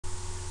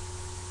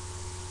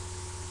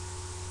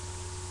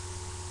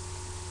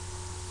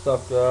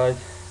What's up, guys?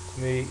 It's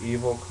me,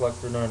 Evil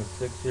Collector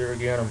 96 here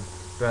again. I'm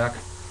back.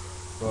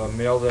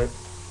 Mailed it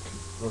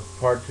was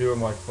part 2 of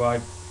my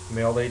 5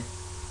 mail days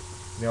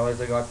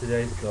I got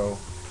today. So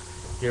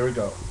here we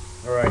go.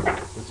 All right,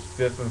 this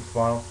fifth and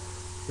final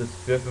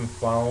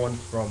one's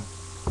from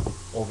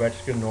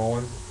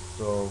OVECHKINNOLAN.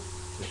 So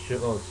it's a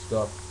shitload of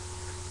stuff.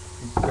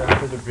 He sent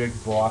us a big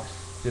box.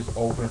 Just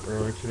opened it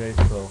earlier today.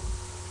 So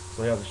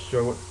yeah, to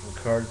show what the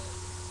cards.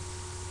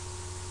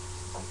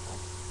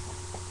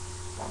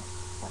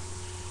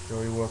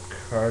 Show you what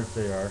cards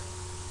they are.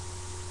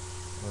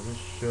 I'll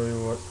just show you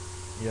what.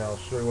 Yeah, I'll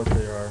show you what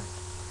they are.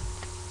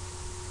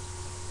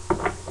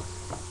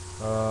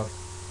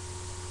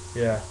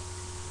 Yeah,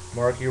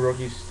 Marquee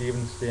rookie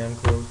Steven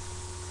Stamkos,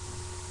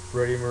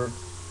 Brady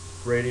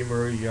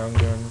Murray Young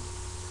Guns,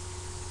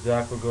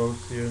 Zach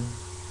Bogosian,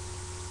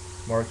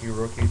 Marquee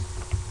rookies,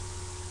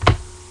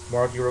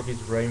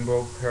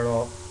 Rainbow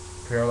parallel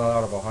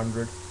out of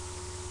 100,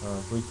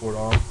 Fleetwood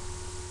on.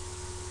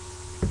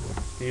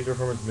 These are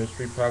from his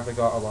mystery pack I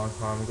got a long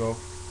time ago.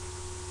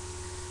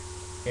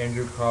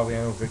 Andrew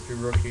Cogliano Victory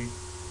Rookie,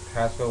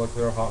 Pascal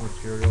Leclerc Hot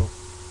Materials,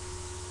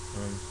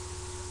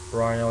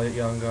 Brian Elliott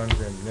Young Guns,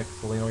 and Nick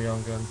Foligno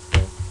Young Guns.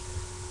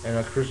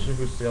 And Christian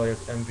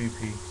Huselius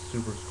MVP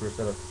Super Scripts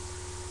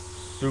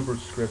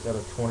out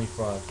of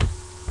 25.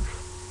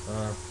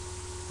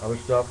 Other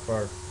stuff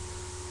are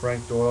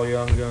Frank Doyle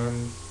Young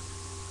Guns,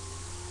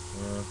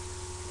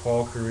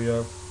 Paul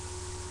Correa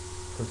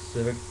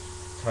Pacific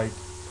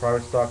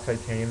Private Stock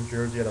Titanium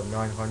Jersey out of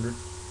 900.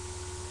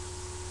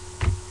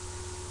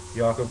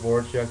 Jakub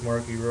Voracek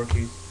Marquee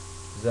Rookies,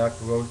 Zach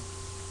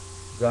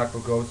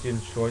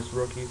Bogosian Choice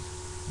Rookies,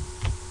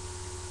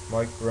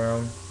 Mike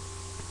Brown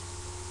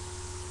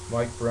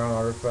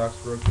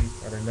Artifacts Rookie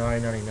out of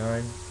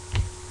 999.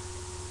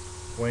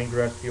 Wayne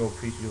Gretzky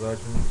OPC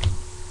Legends,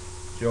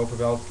 Joe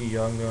Pavelski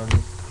Young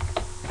Guns,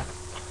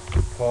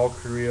 Paul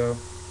Correa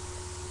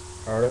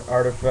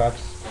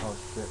Artifacts. Oh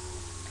shit.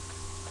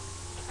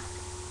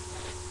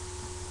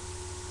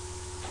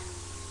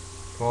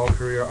 Paul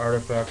Correa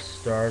Artifacts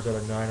Stars out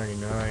of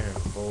 999, and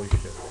holy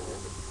shit.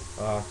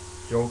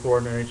 Joe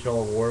Thornton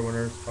NHL Award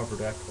Winners Upper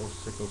Deck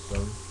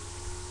 0607.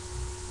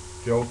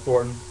 Joe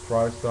Thornton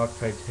Product Stock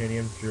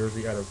Titanium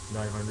Jersey out of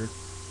 900.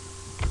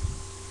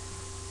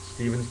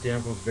 Steven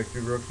Stamkos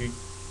Victory Rookie.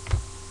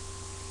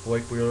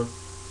 Blake Wheeler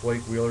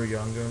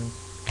Young Guns.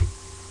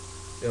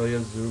 Ilya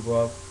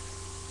Zubov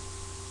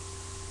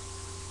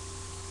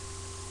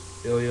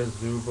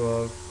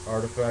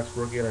Artifacts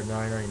Rookie out of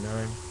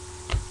 999.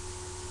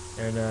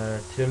 And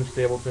Tim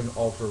Stapleton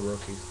Ultra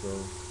Rookie. So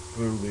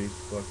boo Leafs,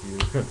 fuck you.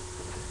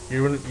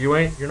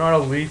 You're not a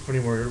Leaf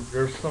anymore.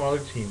 You're some other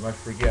team. I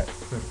forget.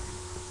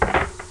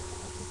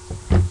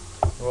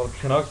 Well, the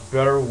Canucks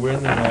better win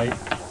tonight.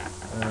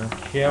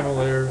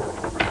 Camilleer,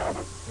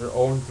 they're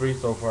 0-3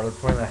 so far. They're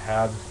playing the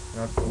Habs.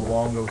 That's the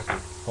Luongo's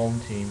home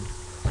team.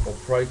 Well,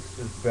 Price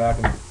is back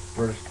in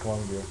British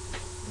Columbia,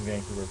 in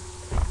Vancouver.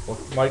 Well,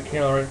 Mike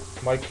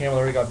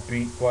Camilleer got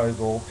beat by his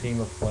old team,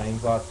 the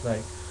Flames, last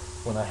night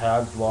when the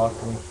Habs lost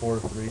them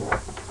 4-3.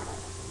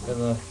 And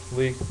the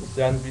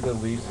Sens beat the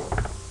Leafs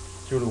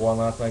 2-1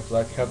 last night, so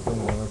that kept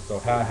them winning. So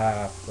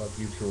fuck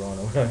you,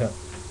 Toronto.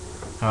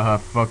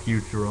 Fuck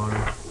you,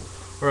 Toronto.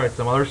 Alright,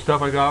 some other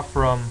stuff I got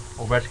from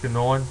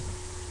OVECHKINNOLAN.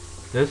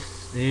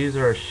 These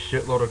are a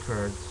shitload of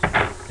cards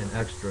and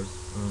extras.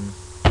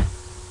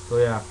 So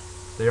yeah,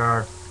 they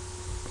are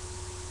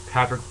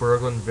Patrick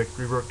Berglund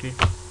Victory Rookie,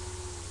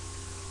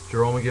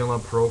 Jerome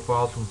McGinley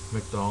Profiles from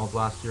McDonald's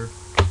last year,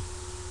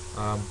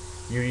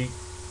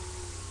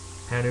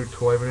 Hannu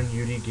Toivonen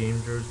UD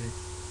Game Jersey,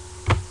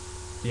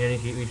 Danny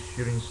Heatley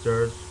Shooting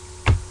Stars,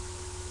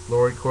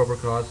 Lori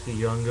Korpikoski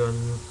Young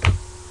Guns,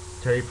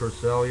 Teddy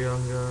Purcell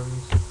Young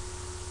Guns,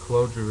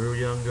 Claude Giroux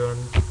Young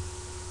Guns,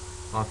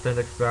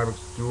 Authentic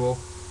Fabrics Duel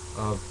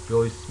of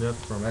Billy Smith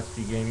from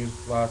SP Game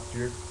Use last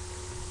year's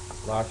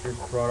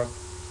product.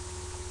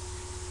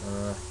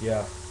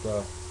 Yeah, it's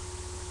a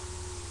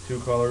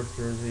 2-color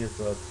jersey. It's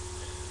a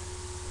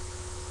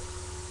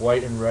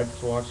white and red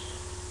swatch.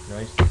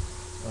 Nice.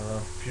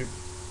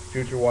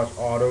 Future Watch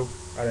Auto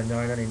out of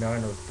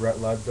 999 of Brett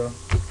Ledda.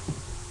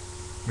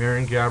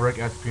 Marian Gaborik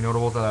SP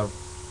Notables out of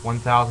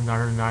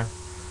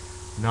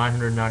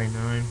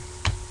 1,999.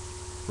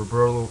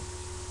 Roberto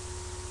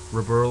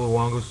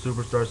Luongo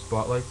Superstar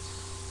Spotlights.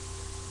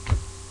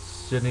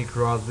 Sidney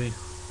Crosby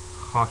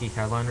Hockey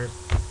Headliners.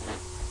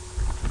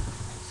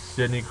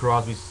 Sidney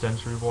Crosby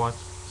Century Marks.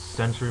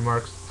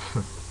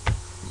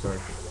 Sorry.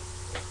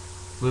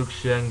 Luke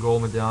Schenn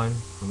Gold Medallion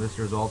from this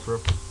year's Ultra.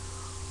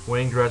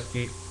 Wayne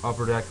Gretzky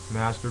Upper Deck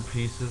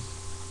Masterpieces.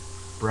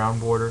 Brown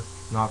border.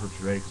 Not for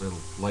today because I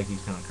like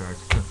these kind of cards.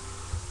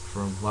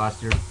 From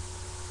last year.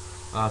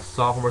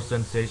 Sophomore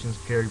Sensations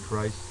Carey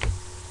Price.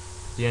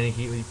 Danny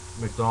Heatley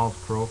McDonald's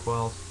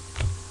Profiles.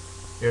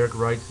 Eric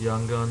Wright's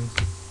Young Guns.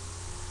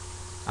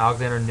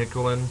 Alexander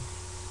Nikolin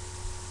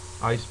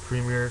Ice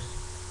Premiers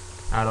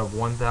out of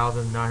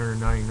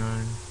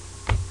 1,999.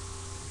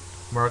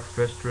 Mark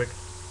Fistrick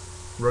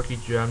Rookie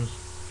Gems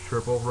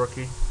Triple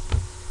Rookie.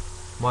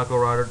 Michael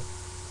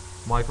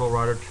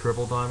Ryder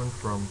triple diamond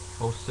from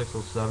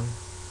 0607,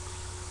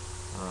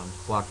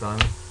 black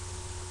diamond.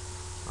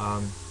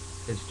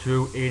 It's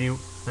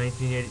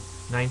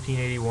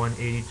 1981,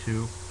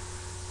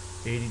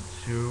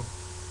 82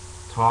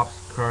 Topps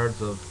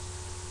cards of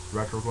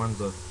retro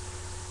ones of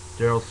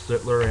Daryl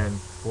Sittler and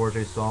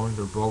Borje Salmon.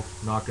 They're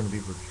both not going to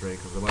be for trade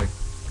because I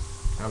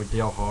have a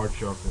Dale Hard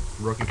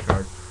rookie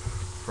card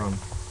from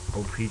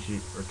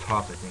OVECHKINNOLAN or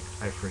Topps, I think.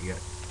 I forget.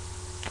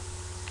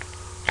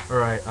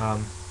 Alright,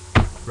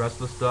 rest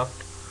of the stuff.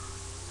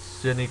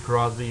 Sidney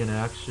Crosby in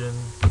action.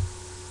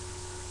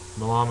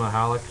 Milan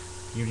Mahalik,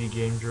 UD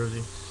game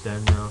jersey,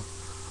 stand now.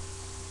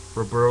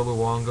 Roberto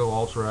Luongo,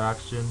 ultra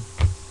action.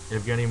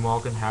 Evgeny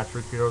Malkin,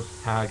 hat-trick heroes,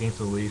 against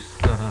the Leafs.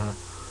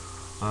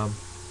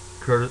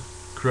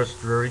 Chris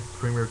Drury,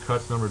 Premier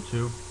Cuts number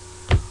 2.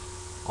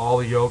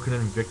 Olli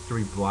Jokinen,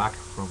 Victory Black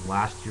from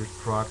last year's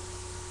product.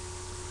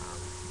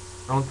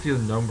 I don't see the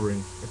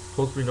numbering. It's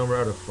supposed to be numbered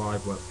out of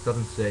 5, but it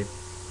doesn't say.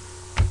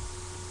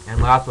 And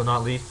last but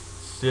not least,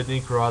 Sidney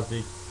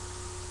Crosby,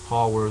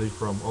 Hallworthy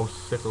from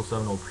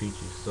 0607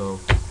 OVECHKINNOLAN. So,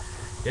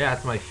 yeah,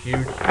 that's my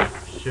huge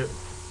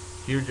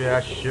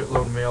ass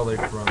shitload mailday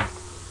from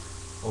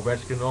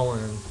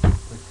OVECHKINNOLAN, and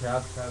the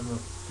Caps having a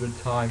good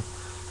time.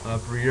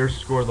 Briere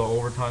scored the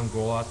overtime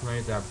goal last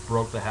night that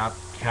broke the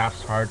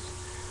Caps' hearts.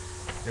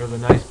 It was a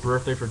nice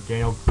birthday for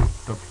Daniel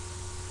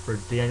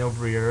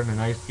Briere, and a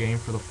nice game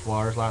for the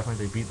Flyers last night.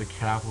 They beat the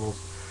Capitals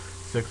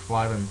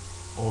 6-5 in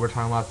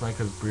overtime last night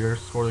because Briere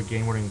scored a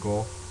game-winning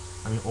goal.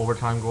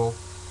 Overtime goal.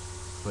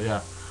 So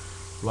yeah,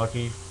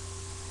 lucky.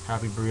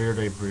 Happy Briere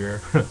Day,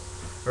 Briere.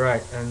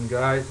 Alright, and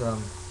guys,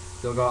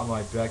 still got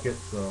my Beckett,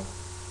 so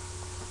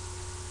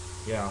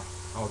yeah,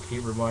 I'll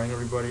keep reminding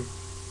everybody.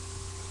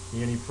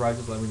 Need any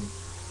prices? Let me.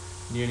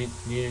 Need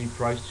any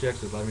price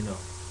checks? Just let me know.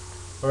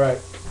 Alright,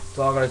 that's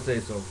all I gotta say.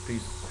 So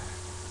peace.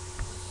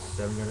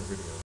 7-minute video.